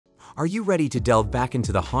Are you ready to delve back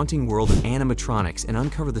into the haunting world of animatronics and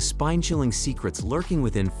uncover the spine-chilling secrets lurking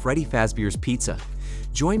within Freddy Fazbear's Pizza?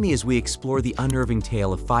 Join me as we explore the unnerving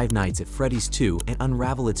tale of Five Nights at Freddy's 2 and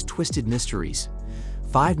unravel its twisted mysteries.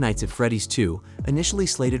 Five Nights at Freddy's 2, initially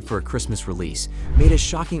slated for a Christmas release, made a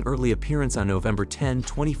shocking early appearance on November 10,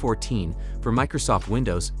 2014 for Microsoft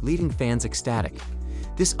Windows, leaving fans ecstatic.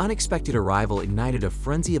 This unexpected arrival ignited a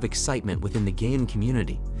frenzy of excitement within the game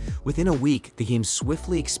community. Within a week, the game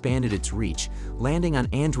swiftly expanded its reach, landing on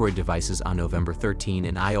Android devices on November 13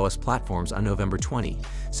 and iOS platforms on November 20,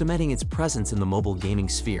 cementing its presence in the mobile gaming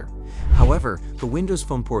sphere. However, the Windows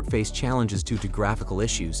Phone port faced challenges due to graphical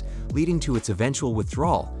issues, leading to its eventual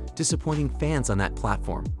withdrawal, disappointing fans on that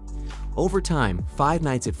platform. Over time, Five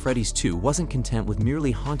Nights at Freddy's 2 wasn't content with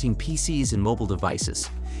merely haunting PCs and mobile devices.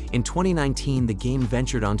 In 2019, the game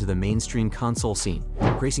ventured onto the mainstream console scene,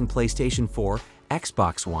 gracing PlayStation 4,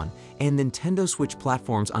 Xbox One, and Nintendo Switch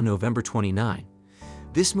platforms on November 29.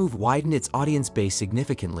 This move widened its audience base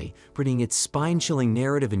significantly, bringing its spine-chilling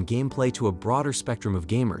narrative and gameplay to a broader spectrum of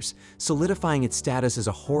gamers, solidifying its status as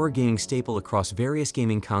a horror gaming staple across various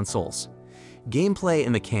gaming consoles. Gameplay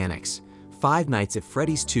and mechanics. Five Nights at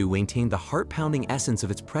Freddy's 2 maintained the heart-pounding essence of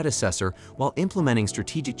its predecessor while implementing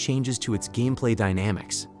strategic changes to its gameplay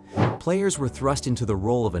dynamics. Players were thrust into the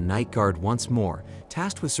role of a night guard once more,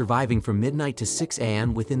 tasked with surviving from midnight to 6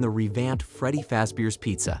 a.m. within the revamped Freddy Fazbear's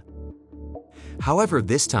Pizza. However,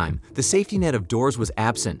 this time, the safety net of doors was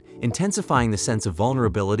absent, intensifying the sense of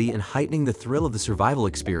vulnerability and heightening the thrill of the survival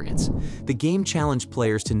experience. The game challenged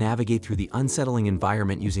players to navigate through the unsettling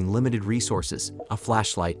environment using limited resources, a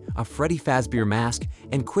flashlight, a Freddy Fazbear mask,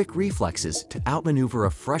 and quick reflexes to outmaneuver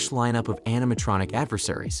a fresh lineup of animatronic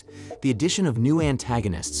adversaries. The addition of new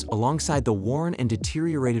antagonists, alongside the worn and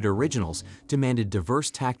deteriorated originals, demanded diverse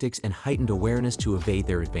tactics and heightened awareness to evade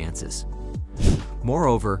their advances.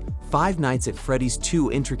 Moreover, Five Nights at Freddy's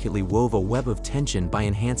 2 intricately wove a web of tension by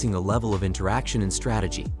enhancing the level of interaction and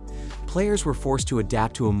strategy. Players were forced to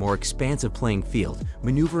adapt to a more expansive playing field,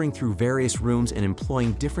 maneuvering through various rooms and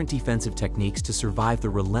employing different defensive techniques to survive the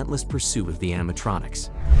relentless pursuit of the animatronics.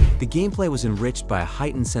 The gameplay was enriched by a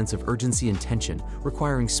heightened sense of urgency and tension,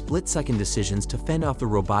 requiring split-second decisions to fend off the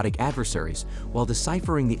robotic adversaries while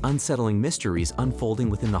deciphering the unsettling mysteries unfolding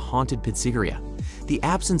within the haunted pizzeria. The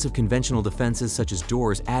absence of conventional defenses such as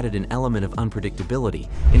doors added an element of unpredictability,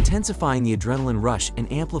 intensifying the adrenaline rush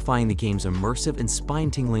and amplifying the game's immersive and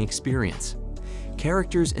spine-tingling experience.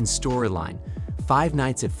 Characters and storyline. Five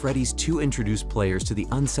Nights at Freddy's 2 introduced players to the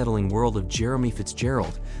unsettling world of Jeremy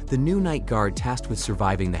Fitzgerald, the new night guard tasked with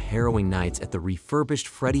surviving the harrowing nights at the refurbished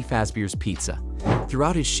Freddy Fazbear's Pizza.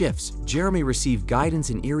 Throughout his shifts, Jeremy received guidance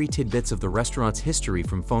and eerie tidbits of the restaurant's history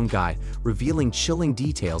from Phone Guide, revealing chilling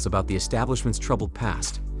details about the establishment's troubled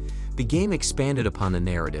past. The game expanded upon the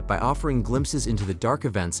narrative by offering glimpses into the dark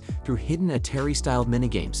events through hidden Atari-styled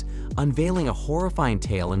minigames, unveiling a horrifying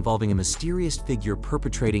tale involving a mysterious figure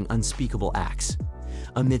perpetrating unspeakable acts.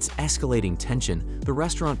 Amidst escalating tension, the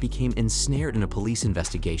restaurant became ensnared in a police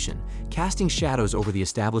investigation, casting shadows over the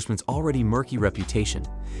establishment's already murky reputation.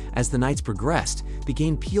 As the nights progressed, the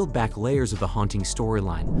game peeled back layers of the haunting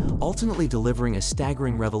storyline, ultimately delivering a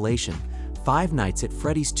staggering revelation. Five Nights at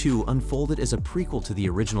Freddy's 2 unfolded as a prequel to the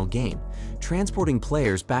original game, transporting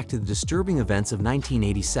players back to the disturbing events of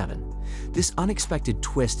 1987. This unexpected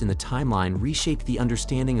twist in the timeline reshaped the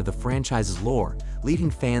understanding of the franchise's lore, leaving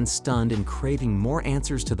fans stunned and craving more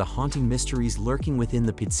answers to the haunting mysteries lurking within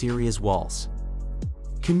the pizzeria's walls.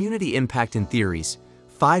 Community impact and theories.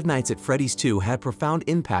 Five Nights at Freddy's 2 had profound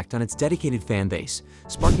impact on its dedicated fan base,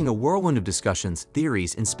 sparking a whirlwind of discussions,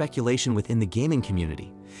 theories, and speculation within the gaming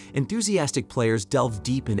community. Enthusiastic players delved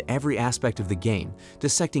deep into every aspect of the game,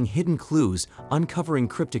 dissecting hidden clues, uncovering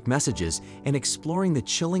cryptic messages, and exploring the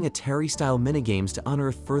chilling Atari-style minigames to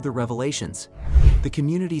unearth further revelations. The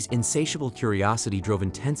community's insatiable curiosity drove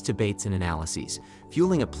intense debates and analyses,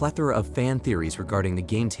 fueling a plethora of fan theories regarding the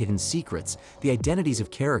game's hidden secrets, the identities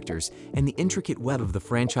of characters, and the intricate web of the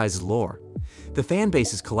franchise's lore. The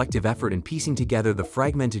fanbase's collective effort in piecing together the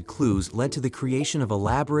fragmented clues led to the creation of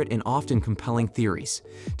elaborate and often compelling theories.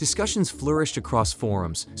 Discussions flourished across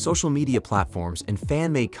forums, social media platforms, and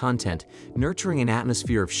fan-made content, nurturing an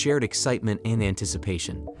atmosphere of shared excitement and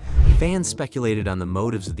anticipation. Fans speculated on the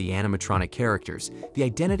motives of the animatronic characters, the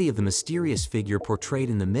identity of the mysterious figure portrayed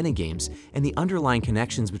in the minigames, and the underlying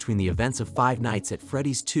connections between the events of Five Nights at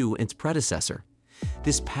Freddy's 2 and its predecessor.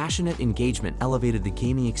 This passionate engagement elevated the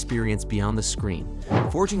gaming experience beyond the screen,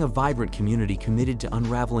 forging a vibrant community committed to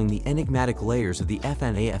unraveling the enigmatic layers of the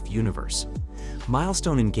FNAF universe.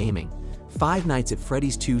 Milestone in gaming. Five Nights at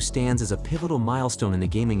Freddy's 2 stands as a pivotal milestone in the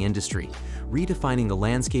gaming industry, redefining the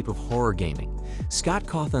landscape of horror gaming. Scott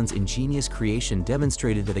Cawthon's ingenious creation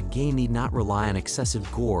demonstrated that a game need not rely on excessive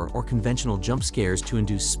gore or conventional jump scares to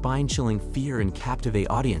induce spine-chilling fear and captivate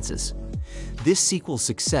audiences. This sequel's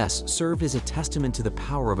success served as a testament to the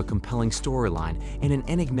power of a compelling storyline and an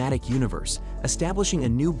enigmatic universe, establishing a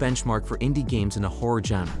new benchmark for indie games in the horror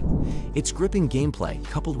genre. Its gripping gameplay,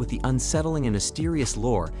 coupled with the unsettling and mysterious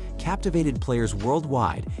lore, captivated players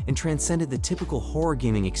worldwide and transcended the typical horror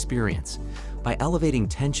gaming experience. By elevating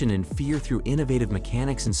tension and fear through innovative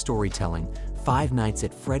mechanics and storytelling, Five Nights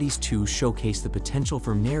at Freddy's 2 showcased the potential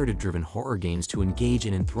for narrative-driven horror games to engage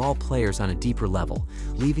and enthrall players on a deeper level,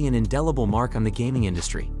 leaving an indelible mark on the gaming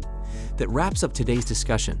industry. That wraps up today's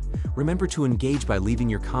discussion. Remember to engage by leaving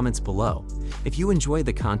your comments below. If you enjoyed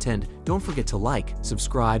the content, don't forget to like,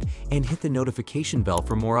 subscribe, and hit the notification bell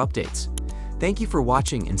for more updates. Thank you for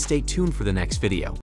watching and stay tuned for the next video.